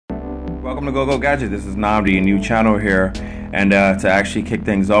Welcome to Go Gadget. This is Namdi, a new channel here, and to actually kick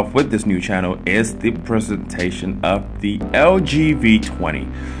things off with this new channel is the presentation of the LG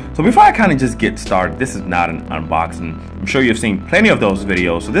V20. So before I kind of just get started, this is not an unboxing. I'm sure you've seen plenty of those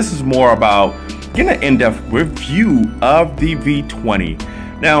videos, so this is more about getting an in-depth review of the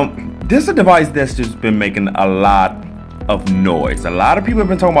V20. Now, this is a device that's just been making a lot of noise. A lot of people have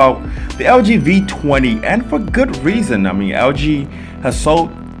been talking about the LG V20, and for good reason. I mean, LG has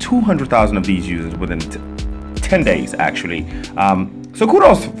sold 200,000 of these users within 10 days, actually. So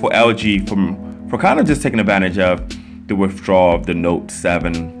kudos for LG for kind of just taking advantage of the withdrawal of the Note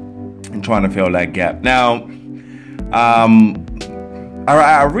 7 and trying to fill that gap. Now,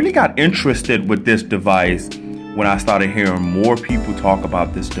 I really got interested with this device when I started hearing more people talk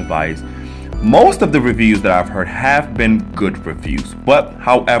about this device. Most of the reviews that I've heard have been good reviews, but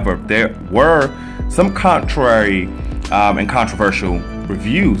however, there were some contrary and controversial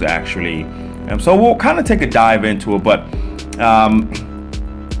reviews actually, and so we'll kind of take a dive into it. But I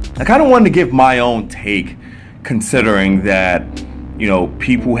kind of wanted to give my own take, considering that, you know,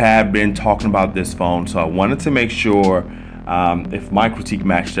 people have been talking about this phone, so I wanted to make sure if my critique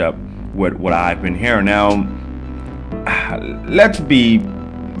matched up with what I've been hearing. Now, let's be,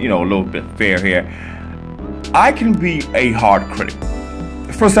 you know, a little bit fair here. I can be a hard critic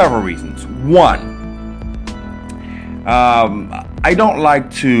for several reasons. One, I don't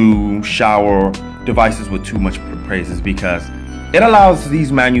like to shower devices with too much praises because it allows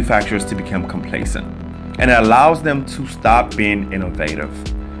these manufacturers to become complacent, and it allows them to stop being innovative.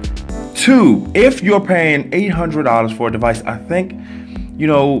 Two, if you're paying $800 for a device, I think, you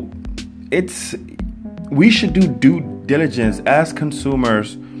know, we should do due diligence as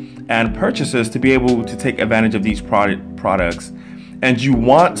consumers and purchasers to be able to take advantage of these products, and you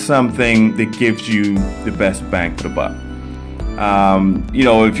want something that gives you the best bang for the buck. You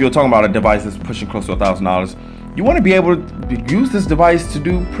know, if you're talking about a device that's pushing close to $1,000, you want to be able to use this device to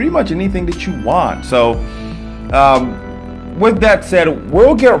do pretty much anything that you want. So with that said,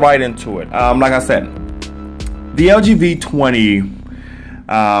 we'll get right into it. Like I said, the LG V20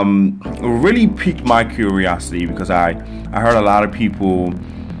 really piqued my curiosity because I heard a lot of people,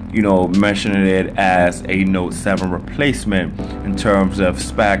 you know, mentioning it as a Note 7 replacement in terms of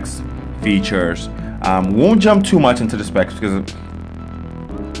specs, features. Won't jump too much into the specs because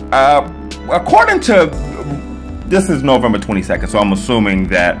according to, this is November 22nd, so I'm assuming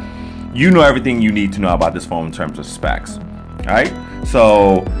that you know everything you need to know about this phone in terms of specs. All right,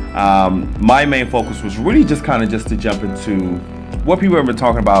 so my main focus was really just to jump into what people have been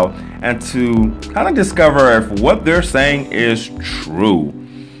talking about and to kind of discover if what they're saying is true.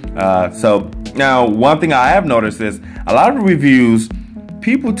 So now, one thing I have noticed is a lot of reviews,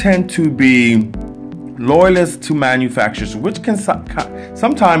 people tend to be loyalists to manufacturers, which can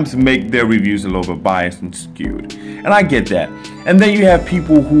sometimes make their reviews a little bit biased and skewed, and I get that. And then you have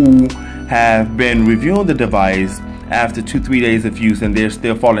people who have been reviewing the device after 2-3 days of use, and they're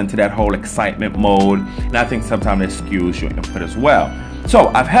still falling into that whole excitement mode, and I think sometimes that skews your input as well. So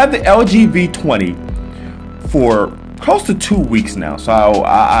I've had the LG V20 for close to 2 weeks now, so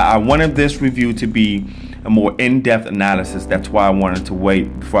I wanted this review to be a more in-depth analysis. That's why I wanted to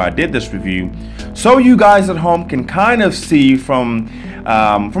wait before I did this review, so you guys at home can kind of see from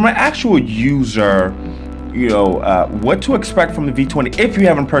an actual user, you know, what to expect from the V20 if you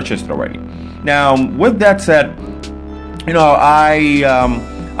haven't purchased it already. Now, with that said, you know,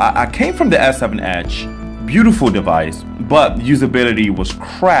 I came from the S7 Edge, beautiful device, but usability was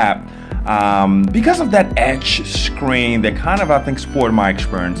crap because of that Edge screen that kind of, I think, spoiled my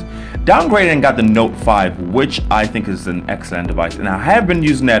experience. Downgraded and got the Note 5, which I think is an excellent device, and I have been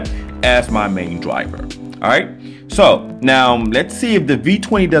using that as my main driver. All right, so now let's see if the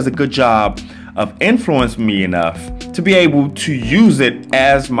V20 does a good job of influencing me enough to be able to use it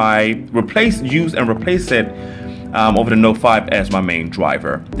as my replace it over the Note 5 as my main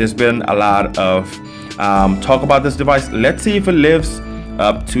driver. There's been a lot of talk about this device. Let's see if it lives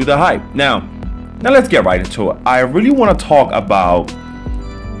up to the hype. Now let's get right into it. I really want to talk about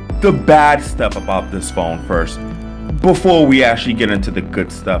the bad stuff about this phone first, before we actually get into the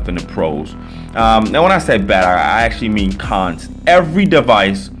good stuff and the pros. Now, when I say bad, I actually mean cons. Every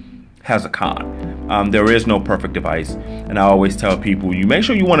device has a con. There is no perfect device, and I always tell people, you make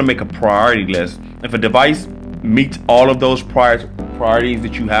sure you want to make a priority list. If a device meets all of those priorities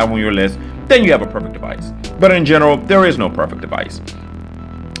that you have on your list, then you have a perfect device. But in general, there is no perfect device.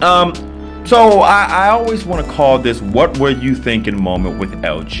 So I always want to call this "what were you thinking" moment with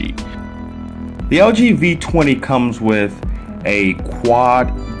LG. The LG V20 comes with a quad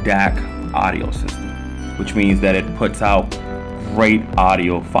DAC audio system, which means that it puts out great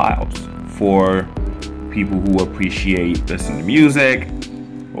audio files for people who appreciate listening to music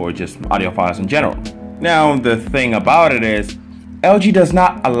or just audio files in general. Now, the thing about it is LG does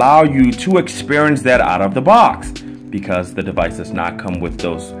not allow you to experience that out of the box because the device does not come with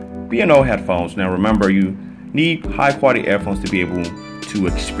those B&O headphones. Now remember, you need high quality earphones to be able to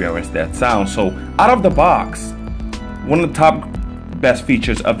experience that sound. So out of the box, one of the top best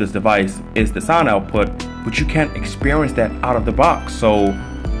features of this device is the sound output, but you can't experience that out of the box. So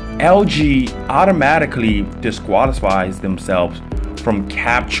LG automatically disqualifies themselves from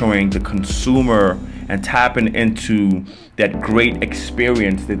capturing the consumer and tapping into that great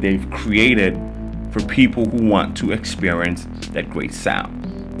experience that they've created for people who want to experience that great sound.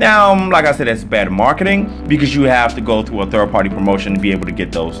 Now, like I said, that's bad marketing because you have to go through a third-party promotion to be able to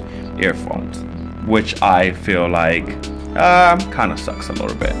get those earphones, which I feel like kind of sucks a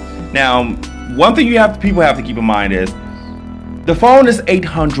little bit. Now, one thing people have to keep in mind is the phone is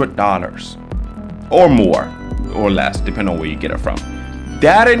 $800 or more or less, depending on where you get it from.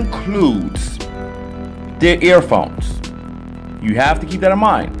 That includes the earphones. You have to keep that in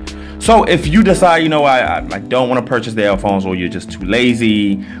mind. So if you decide, you know, I don't want to purchase the earphones, or you're just too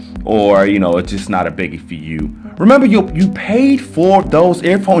lazy, or you know, it's just not a biggie for you, remember you paid for those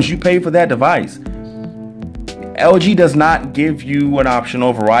earphones. You paid for that device. LG does not give you an option,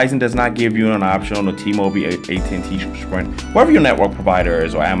 or Verizon does not give you an option on the T-Mobile, AT&T, Sprint, wherever your network provider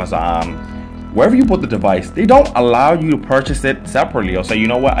is, or Amazon, wherever you put the device, they don't allow you to purchase it separately or say, you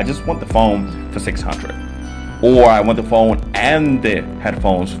know what, I just want the phone for $600, or I want the phone and the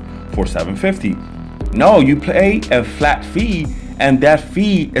headphones for $750. No, you pay a flat fee, and that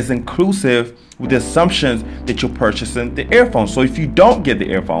fee is inclusive with the assumptions that you're purchasing the earphones. So if you don't get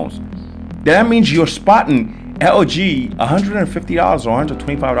the earphones, that means you're spotting LG $150 or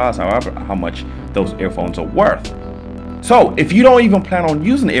 $125, however how much those earphones are worth. So if you don't even plan on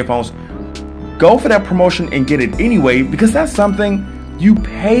using the earphones, go for that promotion and get it anyway, because that's something you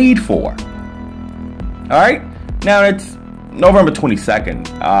paid for. All right, now it's November 22nd.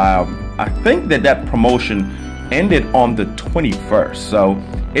 I think that promotion ended on the 21st. So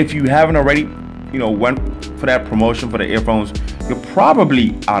if you haven't already, you know, went for that promotion for the earphones, you're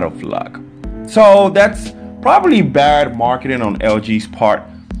probably out of luck. So that's probably bad marketing on LG's part.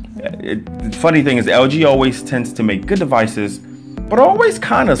 The funny thing is LG always tends to make good devices, but always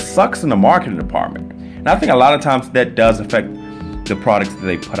kind of sucks in the marketing department. And I think a lot of times that does affect the products that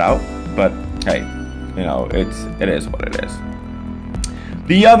they put out. But hey, you know, it is what it is.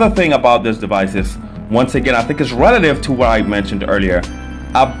 The other thing about this device is, once again, I think it's relative to what I mentioned earlier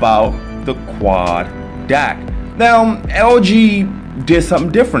about the quad DAC. Now, LG did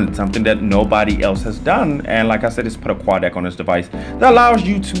something different, something that nobody else has done, and like I said, it's put a quad DAC on this device that allows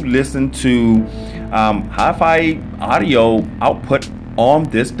you to listen to hi-fi audio output on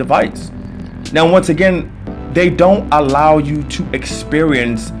this device. Now, once again, they don't allow you to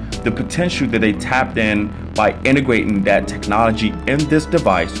experience the potential that they tapped in by integrating that technology in this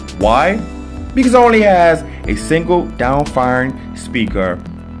device. Why? Because it only has a single down-firing speaker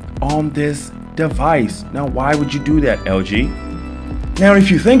on this device. Now, why would you do that, LG? Now, if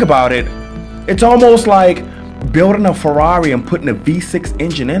you think about it, it's almost like building a Ferrari and putting a V6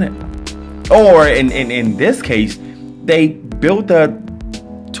 engine in it. Or in this case, they built a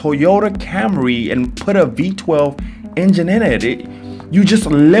Toyota Camry and put a V12 engine in it. You just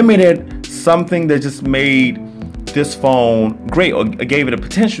limited something that just made this phone great, or gave it a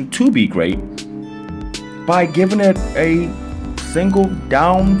potential to be great, by giving it a single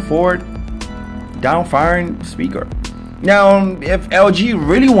down-firing speaker. Now, if LG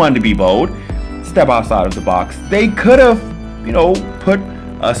really wanted to be bold, step outside of the box, they could have, you know, put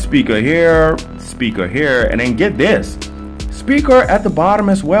a speaker here, and then get this speaker at the bottom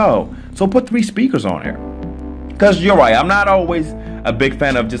as well. So put 3 speakers on here. Because you're right, I'm not always a big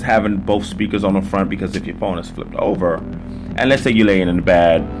fan of just having both speakers on the front, because if your phone is flipped over, and let's say you're laying in the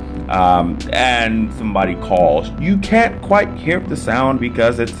bed, and somebody calls, you can't quite hear the sound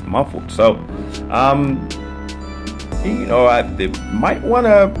because it's muffled. So, you know, they might want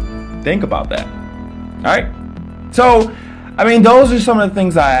to think about that. All right. So, I mean, those are some of the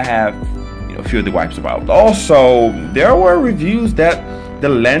things I have, you know, a few of the gripes about. Also, there were reviews that the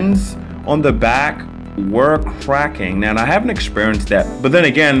lens on the back were cracking. Now, I haven't experienced that, but then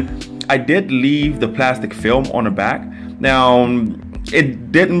again, I did leave the plastic film on the back. Now,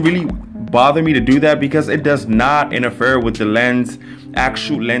 it didn't really bother me to do that because it does not interfere with the lens,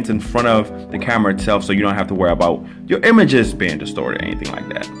 actual lens in front of the camera itself, so you don't have to worry about your images being distorted or anything like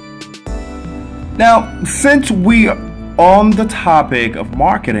that. Now, since we are on the topic of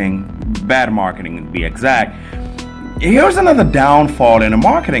marketing, bad marketing to be exact, here's another downfall in the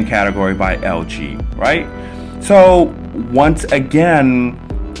marketing category by LG, right? So once again,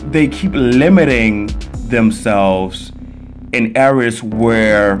 they keep limiting themselves in areas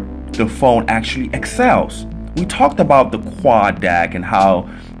where the phone actually excels. We talked about the quad DAC and how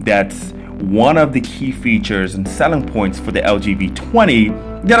that's one of the key features and selling points for the LG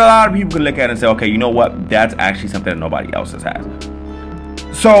V20 that a lot of people can look at and say, okay, you know what, that's actually something that nobody else has.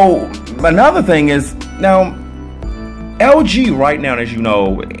 So another thing is, now LG right now, as you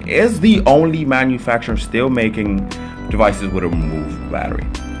know, is the only manufacturer still making devices with a removable battery.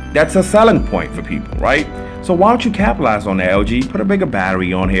 That's a selling point for people, right? So why don't you capitalize on that, LG? Put a bigger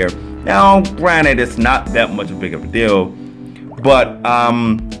battery on here. Now, granted, it's not that much big of a deal, but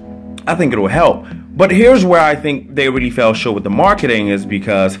I think it'll help. But here's where I think they really fell short with the marketing, is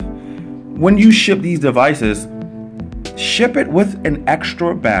because when you ship these devices, ship it with an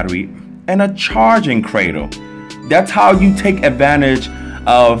extra battery and a charging cradle. That's how you take advantage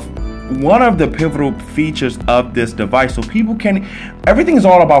of one of the pivotal features of this device. So people can, everything is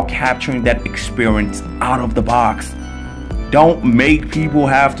all about capturing that experience out of the box. Don't make people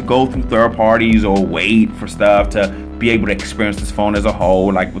have to go through third parties or wait for stuff to be able to experience this phone as a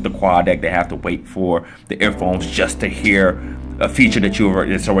whole. Like with the quad deck, they have to wait for the earphones just to hear a feature that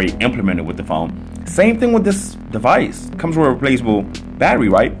that's already implemented with the phone. Same thing with this device. It comes with a replaceable battery,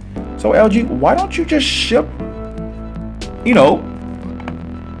 right? So LG, why don't you just ship, you know,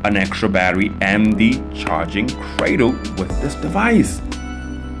 an extra battery and the charging cradle with this device?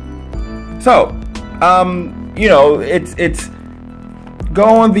 So, you know, it's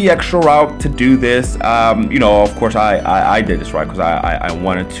going the extra route to do this. You know, of course, I did this, right? Because I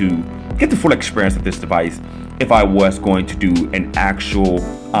wanted to get the full experience of this device if I was going to do an actual,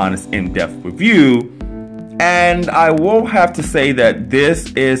 honest, in-depth review. And I will have to say that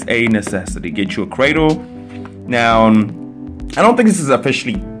this is a necessity. Get you a cradle. Now, I don't think this is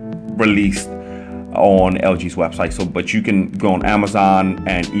officially released on LG's website, so but you can go on Amazon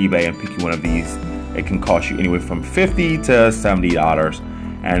and eBay and pick you one of these. It can cost you anywhere from $50 to $70,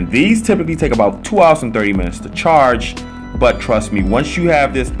 and these typically take about 2 hours and 30 minutes to charge. But trust me, once you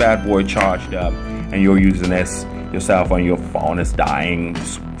have this bad boy charged up and you're using this yourself on your phone is dying,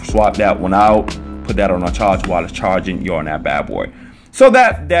 swap that one out, put that on a charge while it's charging, you're on that bad boy. So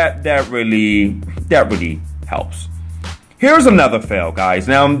that really helps. Here's another fail, guys.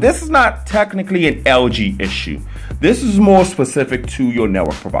 Now, this is not technically an LG issue. This is more specific to your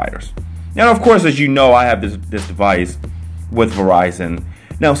network providers. Now, of course, as you know, I have this device with Verizon.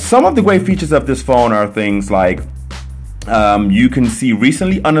 Now, some of the great features of this phone are things like you can see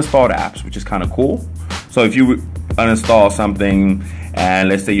recently uninstalled apps, which is kind of cool. So if you uninstall something and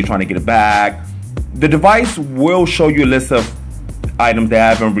let's say you're trying to get it back, the device will show you a list of items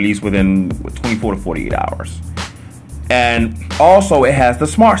that have been released within 24 to 48 hours. And also it has the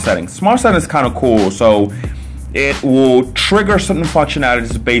smart settings. Smart settings is kind of cool. So it will trigger certain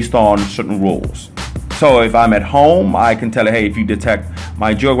functionalities based on certain rules. So if I'm at home, I can tell it, hey, if you detect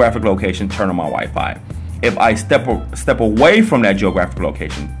my geographic location, turn on my Wi-Fi. If I step away from that geographic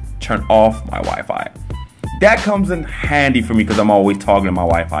location, turn off my Wi-Fi. That comes in handy for me because I'm always toggling my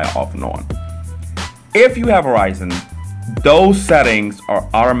Wi-Fi off and on. If you have Verizon, those settings are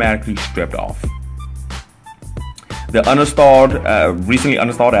automatically stripped off. The uninstalled, recently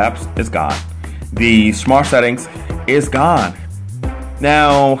uninstalled apps is gone. The smart settings is gone.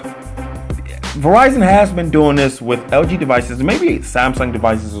 Now, Verizon has been doing this with LG devices, maybe Samsung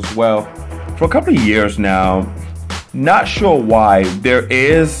devices as well, for a couple of years now. Not sure why. There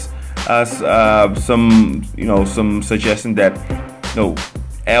is some suggestion that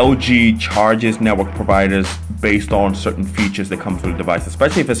LG charges network providers based on certain features that comes with the device,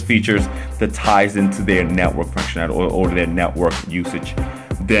 especially if it's features that ties into their network functionality or their network usage.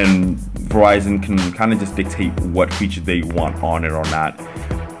 Then Verizon can kind of just dictate what features they want on it or not.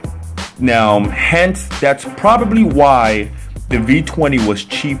 Now, hence, that's probably why the V20 was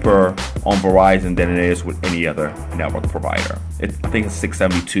cheaper on Verizon than it is with any other network provider. I think it's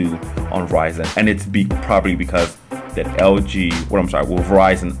 $672 on Verizon, and it's probably because that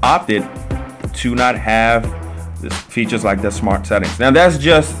Verizon opted to not have this features like the smart settings. Now, that's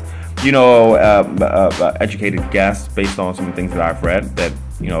just educated guess based on some things that I've read, that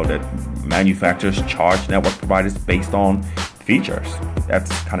that manufacturers charge network providers based on features. That's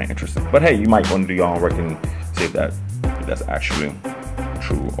kind of interesting. But hey, you might want to do your own work and see if that's actually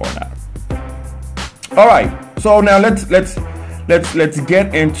true or not. All right, so now let's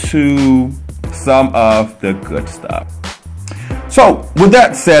get into some of the good stuff. So with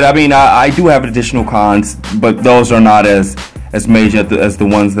that said, I mean, I do have additional cons, but those are not as as major as the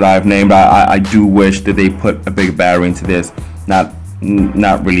ones that I've named. I do wish that they put a big battery into this. Not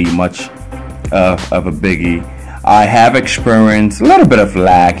really much of a biggie. I have experienced a little bit of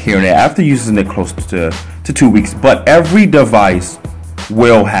lag here and there after using it close to 2 weeks, but every device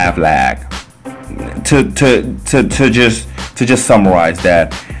will have lag. To just summarize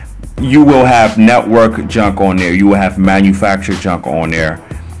that, you will have network junk on there, you will have manufacturer junk on there,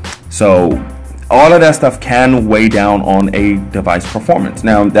 so all of that stuff can weigh down on a device performance.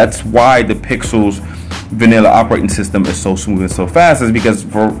 Now that's why the Pixel's vanilla operating system is so smooth and so fast, is because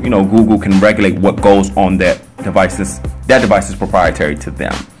Google can regulate what goes on that device is proprietary to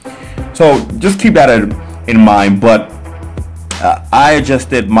them. So just keep that in mind. But I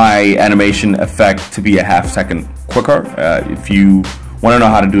adjusted my animation effect to be a half second quicker. If you want to know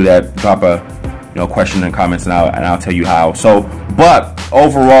how to do that, drop a question in the comments and I'll tell you how. So, but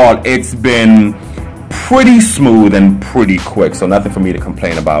overall, it's been pretty smooth and pretty quick, so nothing for me to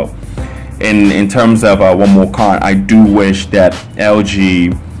complain about. In terms of one more con, I do wish that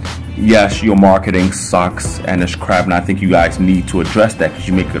LG, yes, your marketing sucks and it's crap, and I think you guys need to address that because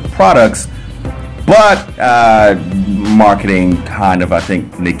you make good products, but marketing kind of, I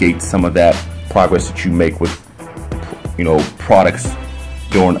think, negates some of that progress that you make with products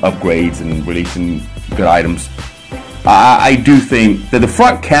doing upgrades and releasing good items. I do think that the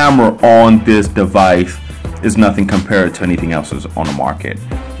front camera on this device is nothing compared to anything else on the market.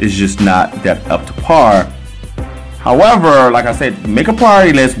 It's just not that up to par. However, like I said, make a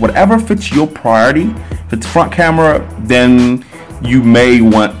priority list. Whatever fits your priority. If it's front camera, then you may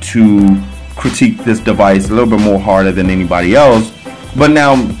want to critique this device a little bit more harder than anybody else. But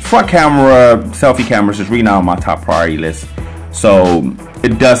now, front camera, selfie cameras is really not on my top priority list, so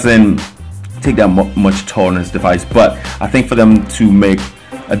it doesn't take that much toll on this device. But I think for them to make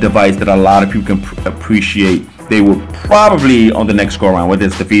a device that a lot of people can appreciate, they will probably, on the next go around, whether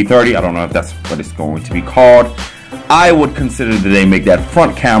it's the V30, I don't know if that's what it's going to be called, I would consider that they make that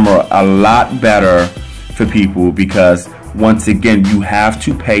front camera a lot better for people, because once again, you have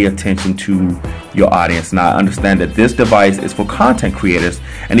to pay attention to your audience. Now, I understand that this device is for content creators,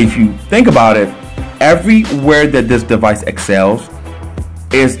 and if you think about it, everywhere that this device excels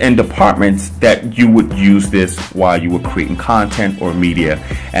is in departments that you would use this while you were creating content or media.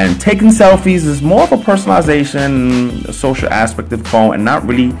 And taking selfies is more of a personalization, a social aspect of the phone, and not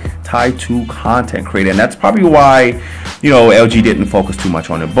really tied to content creating. And that's probably why, LG didn't focus too much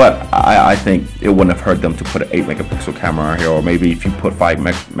on it. But I think it wouldn't have hurt them to put an 8 megapixel camera on here, or maybe if you put 5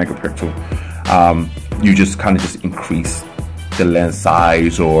 megapixel, you just kind of just increase the lens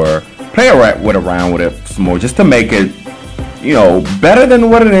size or play around with it some more, just to make it better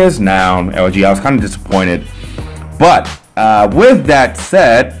than what it is now. LG, I was kind of disappointed, but with that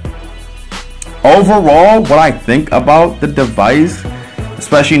said, overall, what I think about the device,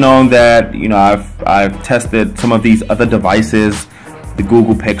 especially knowing that I've tested some of these other devices, the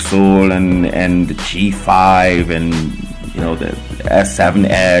Google Pixel and the G5 and the S7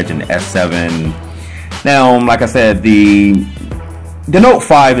 Edge and S7. Now, like I said, the Note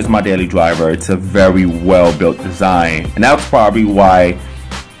 5 is my daily driver. It's a very well built design, and that's probably why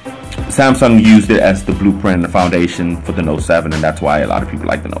Samsung used it as the blueprint and the foundation for the Note 7, and that's why a lot of people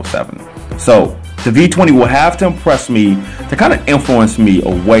like the Note 7. So the V20 will have to impress me to kind of influence me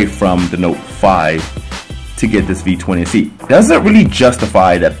away from the Note 5 to get this V20. See, doesn't really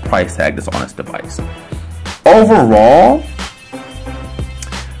justify that price tag that's on this device. Overall,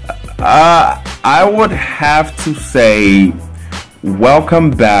 I would have to say,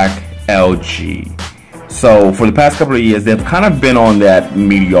 welcome back, LG. So for the past couple of years, they've kind of been on that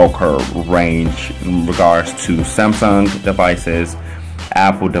mediocre range in regards to Samsung devices,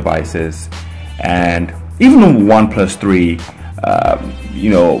 Apple devices, and even the OnePlus 3,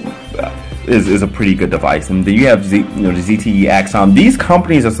 is a pretty good device. And then you have the ZTE Axon. These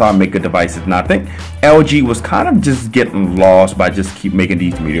companies are starting to make good devices, and I think LG was kind of just getting lost by just keep making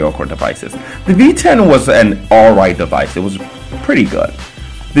these mediocre devices. The V10 was an alright device. It was pretty good.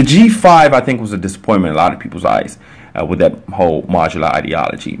 The G5, I think, was a disappointment in a lot of people's eyes with that whole modular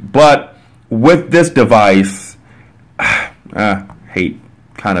ideology. But with this device, hate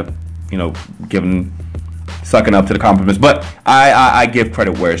kind of sucking up to the compliments, but I give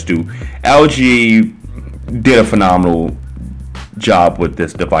credit where it's due. LG did a phenomenal job with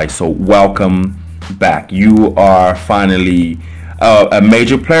this device, so welcome back. You are finally a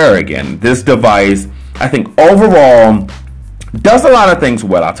major player again. This device, I think, overall does a lot of things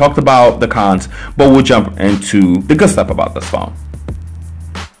well. I talked about the cons, but we'll jump into the good stuff about this phone.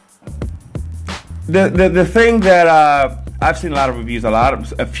 The thing that I've seen a lot of reviews.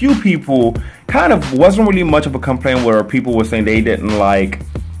 A few people kind of wasn't really much of a complaint where people were saying they didn't like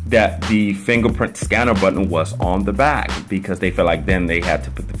that the fingerprint scanner button was on the back because they felt like then they had to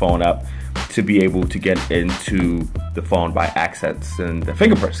put the phone up to be able to get into the phone by accessing the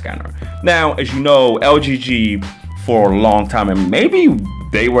fingerprint scanner. Now, as you know, LG for a long time, and maybe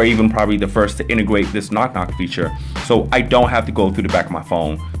they were even probably the first to integrate this knock knock feature, so I don't have to go through the back of my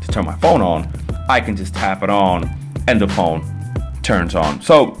phone to turn my phone on. I can just tap it on and the phone turns on.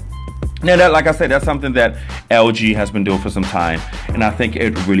 So now that, like I said, that's something that LG has been doing for some time, and I think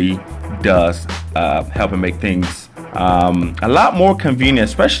it really does help and make things a lot more convenient,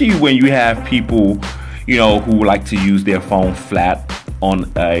 especially when you have people, you know, who like to use their phone flat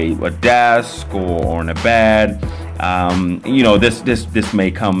on a desk or on a bed. You know, this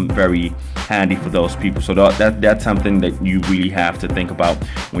may come very handy for those people. So that's something that you really have to think about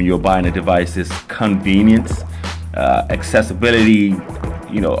when you're buying a device: is convenience, accessibility.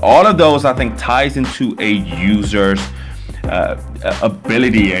 You know, all of those I think ties into a user's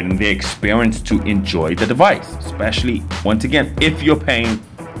ability and the experience to enjoy the device, especially once again if you're paying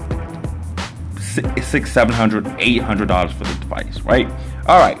 $600, $700, $800 for the device, right?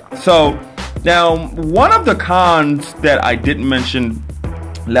 All right, so now one of the cons that I didn't mention,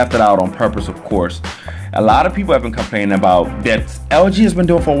 left it out on purpose, of course. A lot of people have been complaining about that LG has been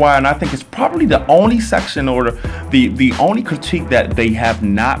doing for a while, and I think it's probably the only section or the only critique that they have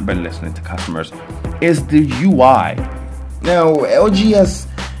not been listening to customers is the UI. Now, LG has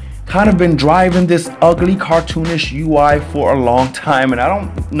kind of been driving this ugly, cartoonish UI for a long time, and I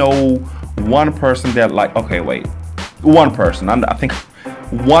don't know one person that one person. I think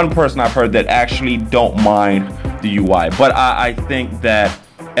one person I've heard that actually don't mind the UI, but I think that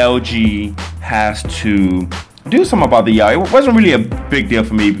LG has to do something about the UI. It wasn't really a big deal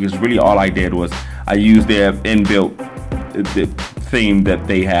for me because really all I did was I used their inbuilt theme that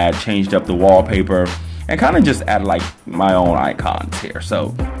they had, changed up the wallpaper, and kind of just added like my own icons here.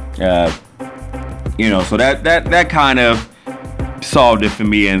 So you know, so that kind of solved it for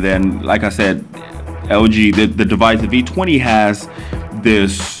me. And then, like I said, LG, the device, the V20 has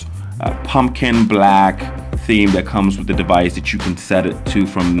this pumpkin black theme that comes with the device that you can set it to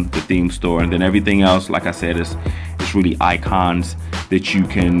from the theme store, and then everything else, like I said, is really icons that you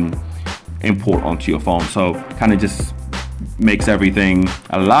can import onto your phone. So kind of just makes everything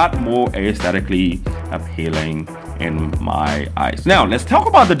a lot more aesthetically appealing in my eyes. Now let's talk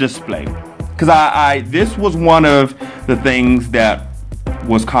about the display, because this was one of the things that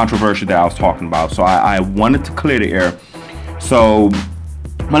was controversial that I was talking about. So I wanted to clear the air so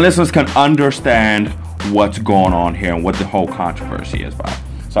my listeners can understand what's going on here and what the whole controversy is about.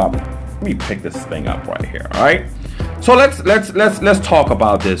 So let me pick this thing up right here. All right. So let's talk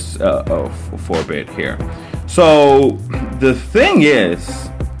about this for a bit here. So the thing is,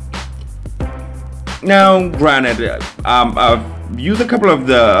 now granted, I've used a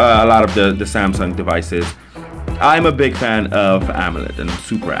lot of the Samsung devices. I'm a big fan of AMOLED and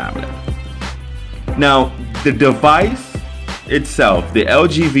Super AMOLED. Now the device itself, the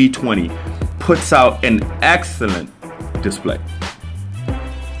LG V20, puts out an excellent display.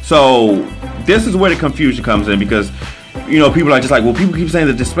 So this is where the confusion comes in, because you know, people are just like, well, people keep saying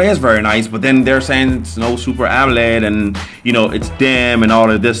the display is very nice, but then they're saying it's no Super AMOLED and you know, it's dim and all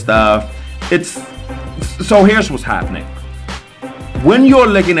of this stuff. So here's what's happening. When you're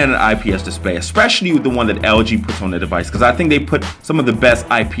looking at an IPS display, especially the one that LG puts on the device, because I think they put some of the best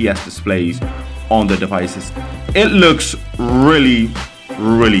IPS displays on the devices, it looks really,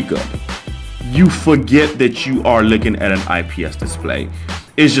 really good. You forget that you are looking at an IPS display.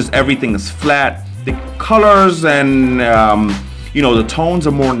 It's just everything is flat. The colors and you know, the tones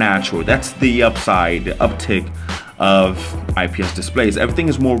are more natural. That's the upside, the uptick of IPS displays. Everything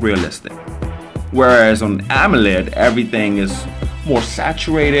is more realistic. Whereas on AMOLED, everything is more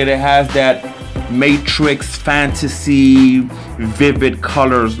saturated. It has that matrix fantasy, vivid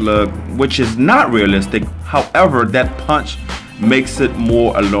colors look, which is not realistic. However, that punch makes it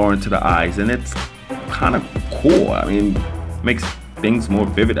more alluring to the eyes, and it's kind of cool. I mean, makes things more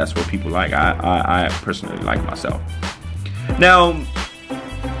vivid. That's what people like. I personally like myself. Now,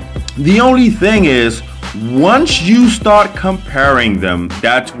 the only thing is, once you start comparing them,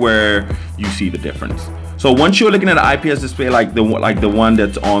 that's where you see the difference. So once you're looking at an IPS display like the one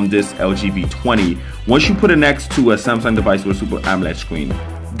that's on this LG V20, once you put it next to a Samsung device with a Super AMOLED screen,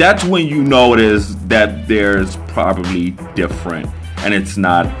 that's when you notice that there's probably different, and it's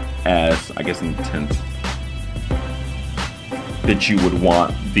not as, I guess, intense that you would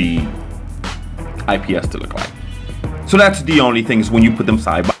want the IPS to look like. So that's the only thing, is when you put them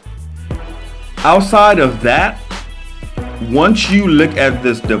side by. Outside of that, once you look at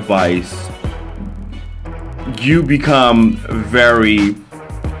this device, you become very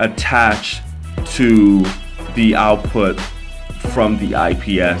attached to the output from the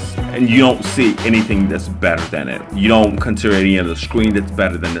IPS, and you don't see anything that's better than it. You don't consider any other screen that's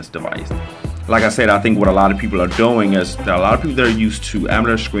better than this device. Like I said, I think what a lot of people are doing is that a lot of people that are used to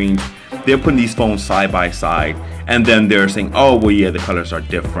AMOLED screens, they're putting these phones side by side, and then they're saying, oh, well, yeah, the colors are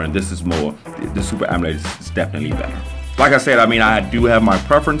different. This is more, the Super AMOLED is definitely better. Like I said, I mean, I do have my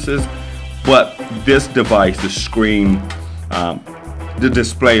preferences, but this device, the screen, the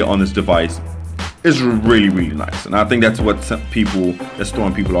display on this device is really, really nice. And I think that's what that's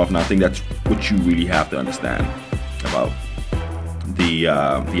throwing people off. And I think that's what you really have to understand about the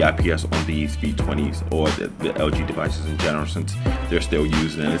IPS on these V20s or the LG devices in general, since they're still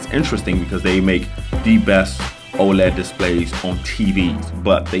using it. It's interesting because they make the best OLED displays on TVs,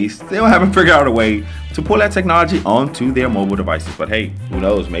 but they still haven't figured out a way to pull that technology onto their mobile devices. But hey, who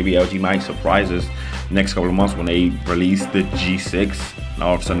knows? Maybe LG might surprise us next couple of months when they release the G6 and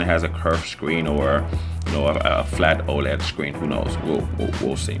all of a sudden it has a curved screen, or you know, a flat OLED screen. Who knows?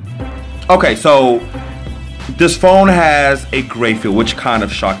 We'll see. Okay, so this phone has a gray feel, which kind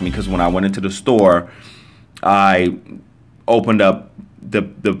of shocked me because when I went into the store, I opened up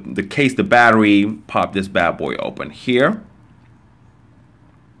the case, the battery, popped this bad boy open here.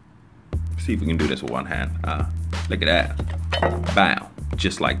 See if we can do this with one hand. Look at that. Bam.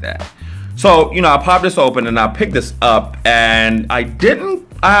 Just like that. So, you know, I popped this open and I picked this up, and I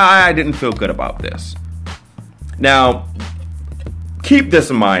didn't feel good about this. Now, keep this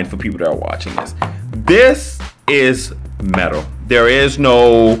in mind for people that are watching this. This is metal. There is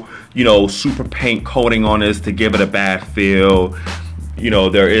no, you know, super paint coating on this to give it a bad feel. You know,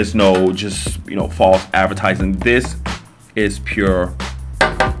 there is no just, you know, false advertising. This is pure,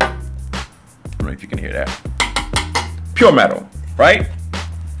 I don't know if you can hear that, pure metal, right?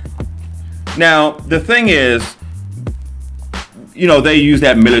 Now, the thing is, you know, they use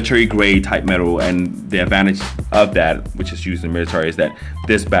that military grade type metal, and the advantage of that, which is used in the military, is that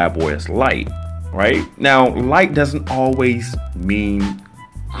this bad boy is light, right? Now, light doesn't always mean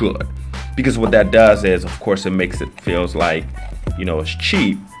good, because what that does is, of course, it makes it feels like, you know, it's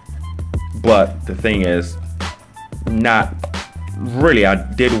cheap, but the thing is, not really. I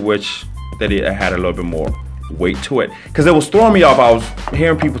did wish that it had a little bit more weight to it, because it was throwing me off. I was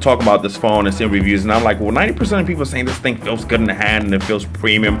hearing people talk about this phone and seeing reviews, and I'm like, well, 90% of people are saying this thing feels good in the hand and it feels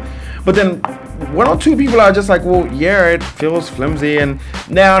premium, but then one or two people are just like, well, yeah, it feels flimsy. And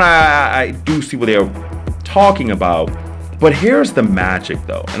now I do see what they're talking about. But here's the magic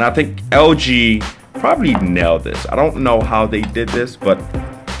though, and I think LG probably nailed this. I don't know how they did this, but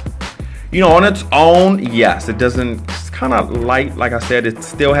you know, on its own, yes, it doesn't, it's kind of light. Like I said, it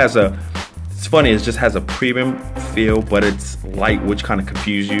still has it's funny, it just has a premium feel, but it's light, which kind of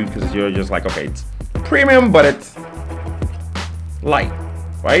confuses you because you're just like, okay, it's premium, but it's light,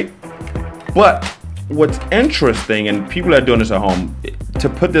 right? But what's interesting, and people are doing this at home, to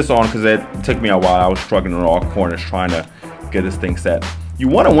put this on, because it took me a while, I was struggling in all corners trying to get this thing set. You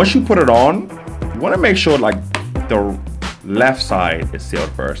want to, once you put it on, you want to make sure like the left side is sealed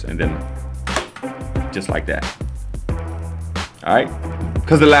first, and then just like that. All right,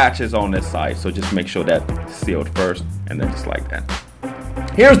 because the latch is on this side, so just make sure that's sealed first, and then just like that.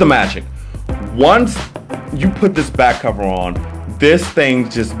 Here's the magic. Once you put this back cover on, this thing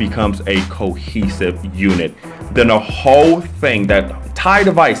just becomes a cohesive unit. Then the whole thing, that entire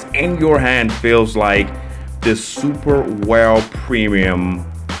device in your hand, feels like this super well premium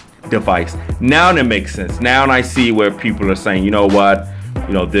device. Now it makes sense. Now I see where people are saying, you know what,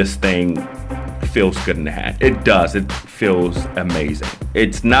 you know, this thing feels good in the hand. It does. It feels amazing.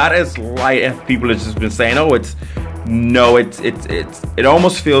 It's not as light as people have just been saying. Oh, it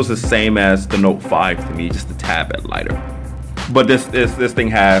almost feels the same as the Note 5 to me, just a tad bit lighter. But this thing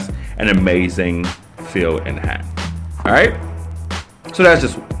has an amazing feel in the hand. All right. So that's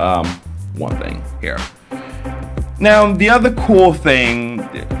just one thing here. Now, the other cool thing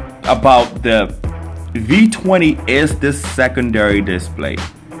about the V20 is this secondary display.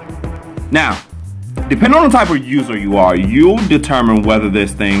 Now, depending on the type of user you are, you'll determine whether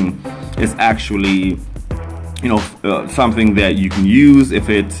this thing is actually, you know, something that you can use, if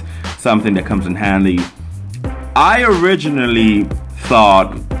it's something that comes in handy. I originally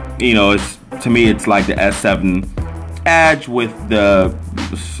thought, you know, to me it's like the S7 Edge with the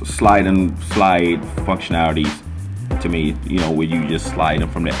slide and slide functionalities. To me, you know, where you just slide them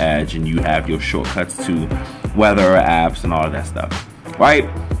from the edge and you have your shortcuts to weather apps and all of that stuff, right?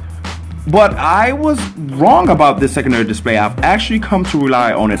 But I was wrong about this secondary display. I've actually come to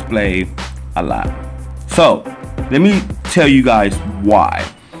rely on display a lot. So let me tell you guys why.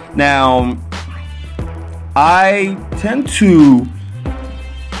 Now, I tend to,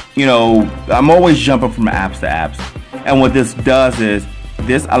 you know, I'm always jumping from apps to apps. And what this does is,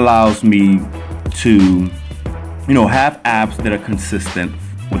 this allows me to, you know, have apps that are consistent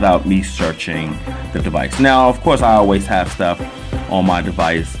without me searching the device. Now, of course, I always have stuff on my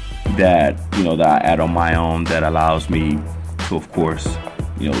device that, you know, that I add on my own that allows me to, of course,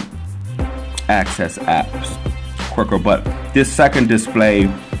 you know, access apps quicker. But this second display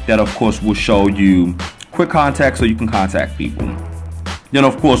that, of course, will show you quick contact so you can contact people. Then,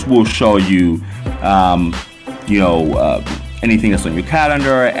 of course, we'll show you, you know, anything that's on your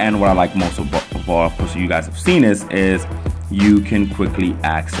calendar. And what I like most of all, of course, you guys have seen this, is you can quickly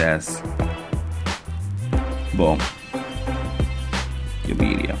access, boom, your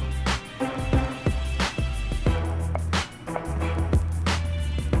media.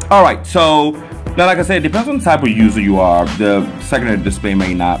 All right, so now, like I said, it depends on the type of user you are. The secondary display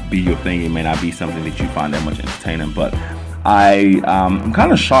may not be your thing. It may not be something that you find that much entertaining, but I'm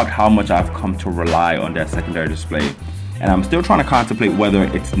kind of shocked how much I've come to rely on that secondary display. And I'm still trying to contemplate whether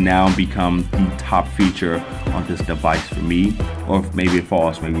it's now become the top feature on this device for me, or if maybe it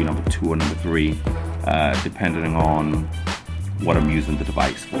falls maybe number 2 or number 3, depending on what I'm using the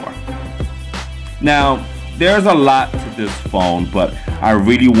device for. Now, there's a lot to this phone, but I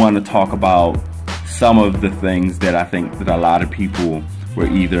really want to talk about some of the things that I think that a lot of people were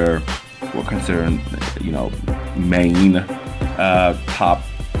considering, you know, main top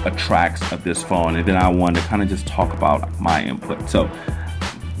attracts of this phone, and then I wanted to kind of just talk about my input. So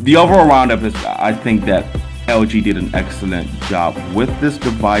the overall roundup is, I think that LG did an excellent job with this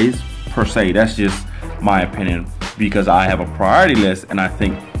device per se. That's just my opinion, because I have a priority list, and I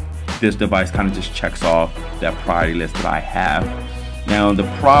think this device kind of just checks off that priority list that I have. Now, the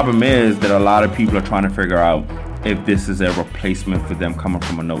problem is that a lot of people are trying to figure out if this is a replacement for them coming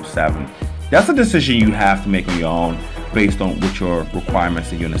from a Note 7. That's a decision you have to make on your own, based on what your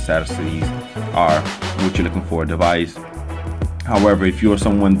requirements and your necessities are, what you're looking for a device. However, if you're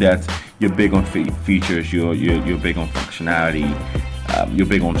someone you're big on features, you're big on functionality, you're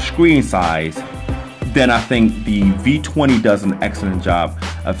big on screen size, then I think the V20 does an excellent job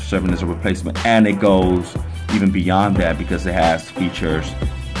of serving as a replacement, and it goes even beyond that because it has features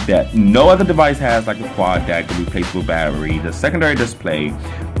that no other device has, like the quad DAC, the replaceable battery, the secondary display,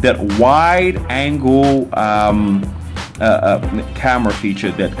 that wide angle camera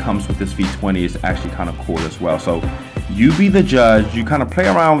feature that comes with this V20 is actually kind of cool as well. So you be the judge, you kind of play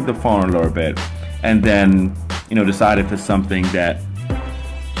around with the phone a little bit, and then, you know, decide if it's something that,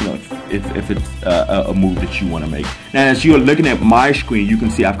 you know, if it's a move that you want to make. Now, as you're looking at my screen, you can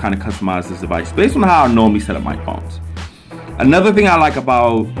see I've kind of customized this device based on how I normally set up my phones. Another thing I like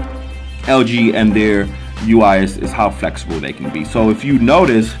about LG and their UI is how flexible they can be. So if you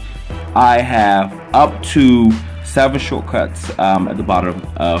notice, I have up to 7 shortcuts at the bottom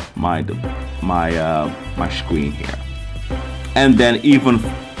of my screen here, and then even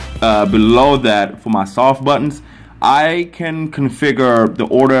below that, for my soft buttons, I can configure the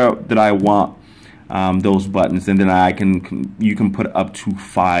order that I want those buttons, and then you can put up to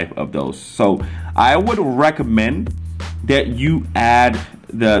 5 of those. So I would recommend that you add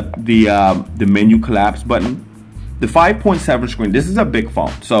the menu collapse button. The 5.7 screen, this is a big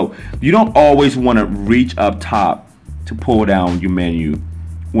phone, so you don't always want to reach up top to pull down your menu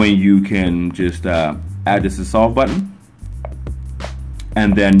when you can just add this soft button,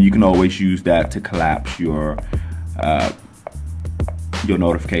 and then you can always use that to collapse your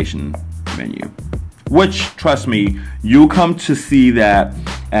notification menu, which, trust me, you'll come to see that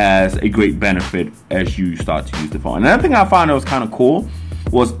as a great benefit as you start to use the phone. Another thing I found that was kind of cool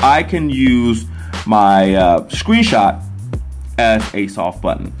was I can use my screenshot as a soft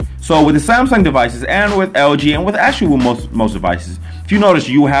button. So with the Samsung devices and with LG and with most devices, if you notice,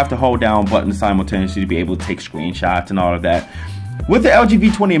 you have to hold down buttons simultaneously to be able to take screenshots and all of that. With the LG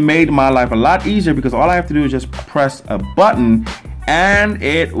V20, it made my life a lot easier because all I have to do is just press a button and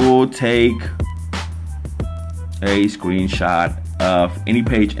it will take a screenshot of any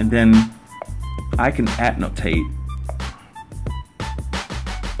page, and then I can annotate.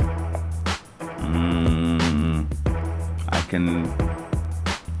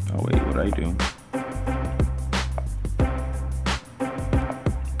 Oh wait, what do I do?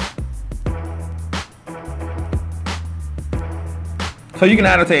 So you can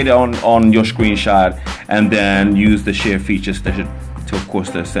annotate it on your screenshot and then use the share features to of course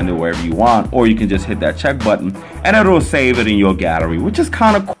to send it wherever you want, or you can just hit that check button and it'll save it in your gallery, which is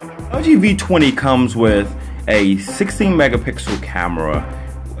kind of cool. LG V20 comes with a 16 megapixel camera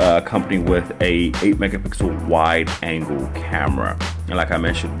accompanied with a 8 megapixel wide angle camera. And like I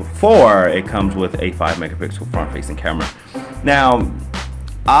mentioned before, it comes with a 5 megapixel front facing camera. Now,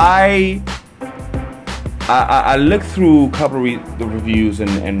 I looked through a couple of the reviews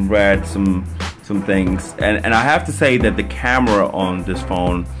and read some things, and I have to say that the camera on this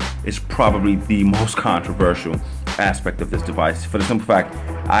phone is probably the most controversial aspect of this device, for the simple fact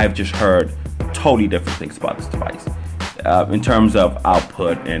I've just heard totally different things about this device in terms of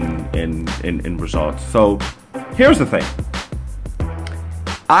output and results. So here's the thing.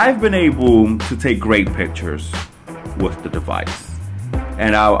 I've been able to take great pictures with the device,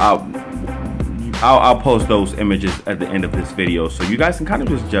 and I'll post those images at the end of this video so you guys can kind of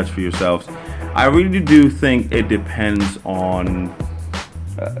just judge for yourselves. I really do think it depends on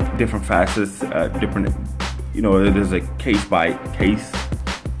different facets, different, you know, there's a case by case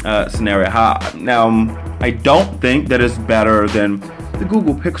scenario. Now, I don't think that it's better than the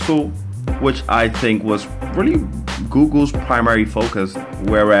Google Pixel, which I think was really Google's primary focus,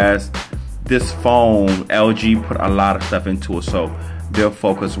 whereas this phone, LG put a lot of stuff into it, so their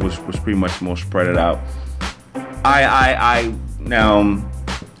focus was pretty much more spread it out. I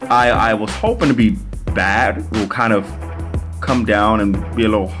was hoping to be bad. It will kind of come down and be a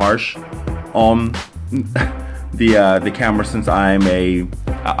little harsh on the camera, since I'm a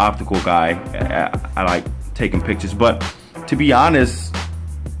optical guy. I like taking pictures, but to be honest,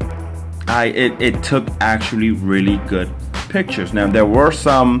 it took actually really good pictures. Now, there were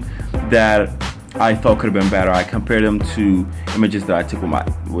some that I thought could have been better. I compared them to images that I took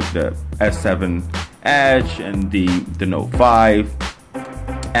with the S7 Edge and the Note 5,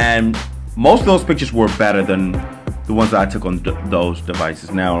 and most of those pictures were better than the ones that I took on those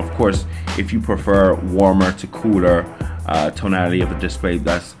devices. Now, of course, if you prefer warmer to cooler tonality of the display,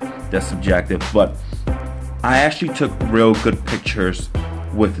 that's subjective, but I actually took real good pictures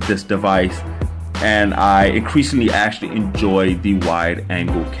with this device, and I increasingly actually enjoy the wide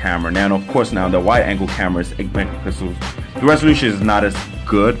angle camera. Now, of course, the wide angle camera is 8 megapixels. The resolution is not as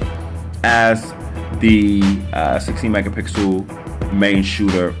good as the 16 megapixel main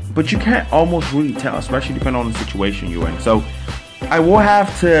shooter, but you can't almost really tell, especially depending on the situation you're in. So I will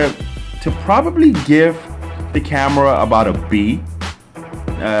have to probably give the camera about a B.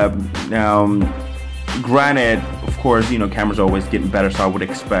 Now, granted, of course, you know, cameras are always getting better, so I would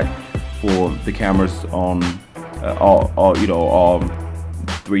expect for the cameras on all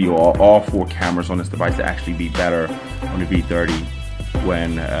 3 or all 4 cameras on this device to actually be better on the V30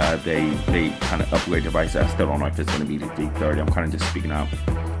 when they kind of upgrade the device. I still don't know if it's going to be the V30. I'm kind of just speaking out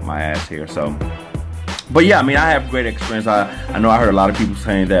my ass here. So, but yeah, I mean, I have great experience. I know I heard a lot of people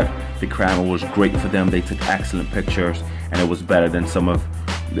saying that the camera was great for them. They took excellent pictures, and it was better than some of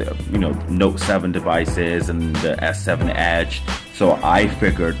the, you know, Note 7 devices and the S7 Edge. So I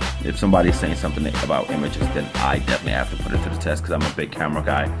figured if somebody's saying something about images, then I definitely have to put it to the test, because I'm a big camera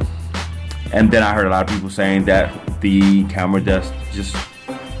guy. And then I heard a lot of people saying that the camera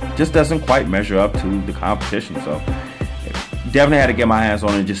just doesn't quite measure up to the competition. So definitely had to get my hands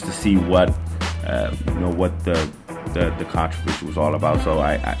on it just to see what what the controversy was all about. So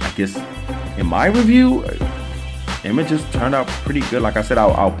I guess in my review, images turned out pretty good. Like I said,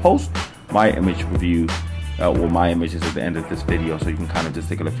 I'll post my image review or my images at the end of this video, so you can kind of just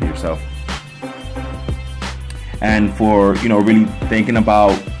take a look for yourself. And for, you know, really thinking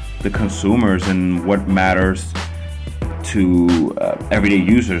about the consumers and what matters to everyday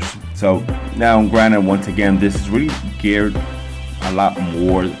users. So now, granted, once again, this is really geared a lot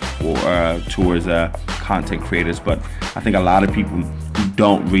more towards content creators, but I think a lot of people who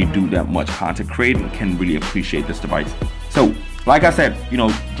don't really do that much content creating can really appreciate this device. So like I said, you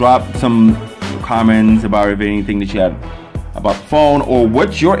know, drop some comments about anything that you had about the phone, or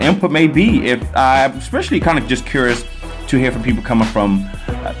what your input may be. If I'm especially kind of just curious to hear from people coming from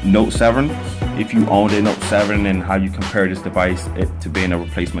Note 7, if you owned a Note 7 and how you compare this device to being a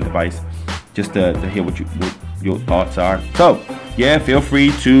replacement device, just to hear what your thoughts are. So yeah, feel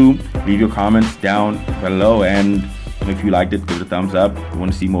free to leave your comments down below, and if you liked it, give it a thumbs up. If you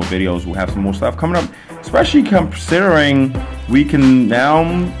want to see more videos, we'll have some more stuff coming up, especially considering we can now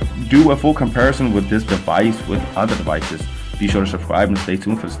do a full comparison with this device with other devices. Be sure to subscribe and stay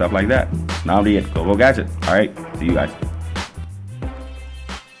tuned for stuff like that. Now the Global Gadget. All right, see you guys.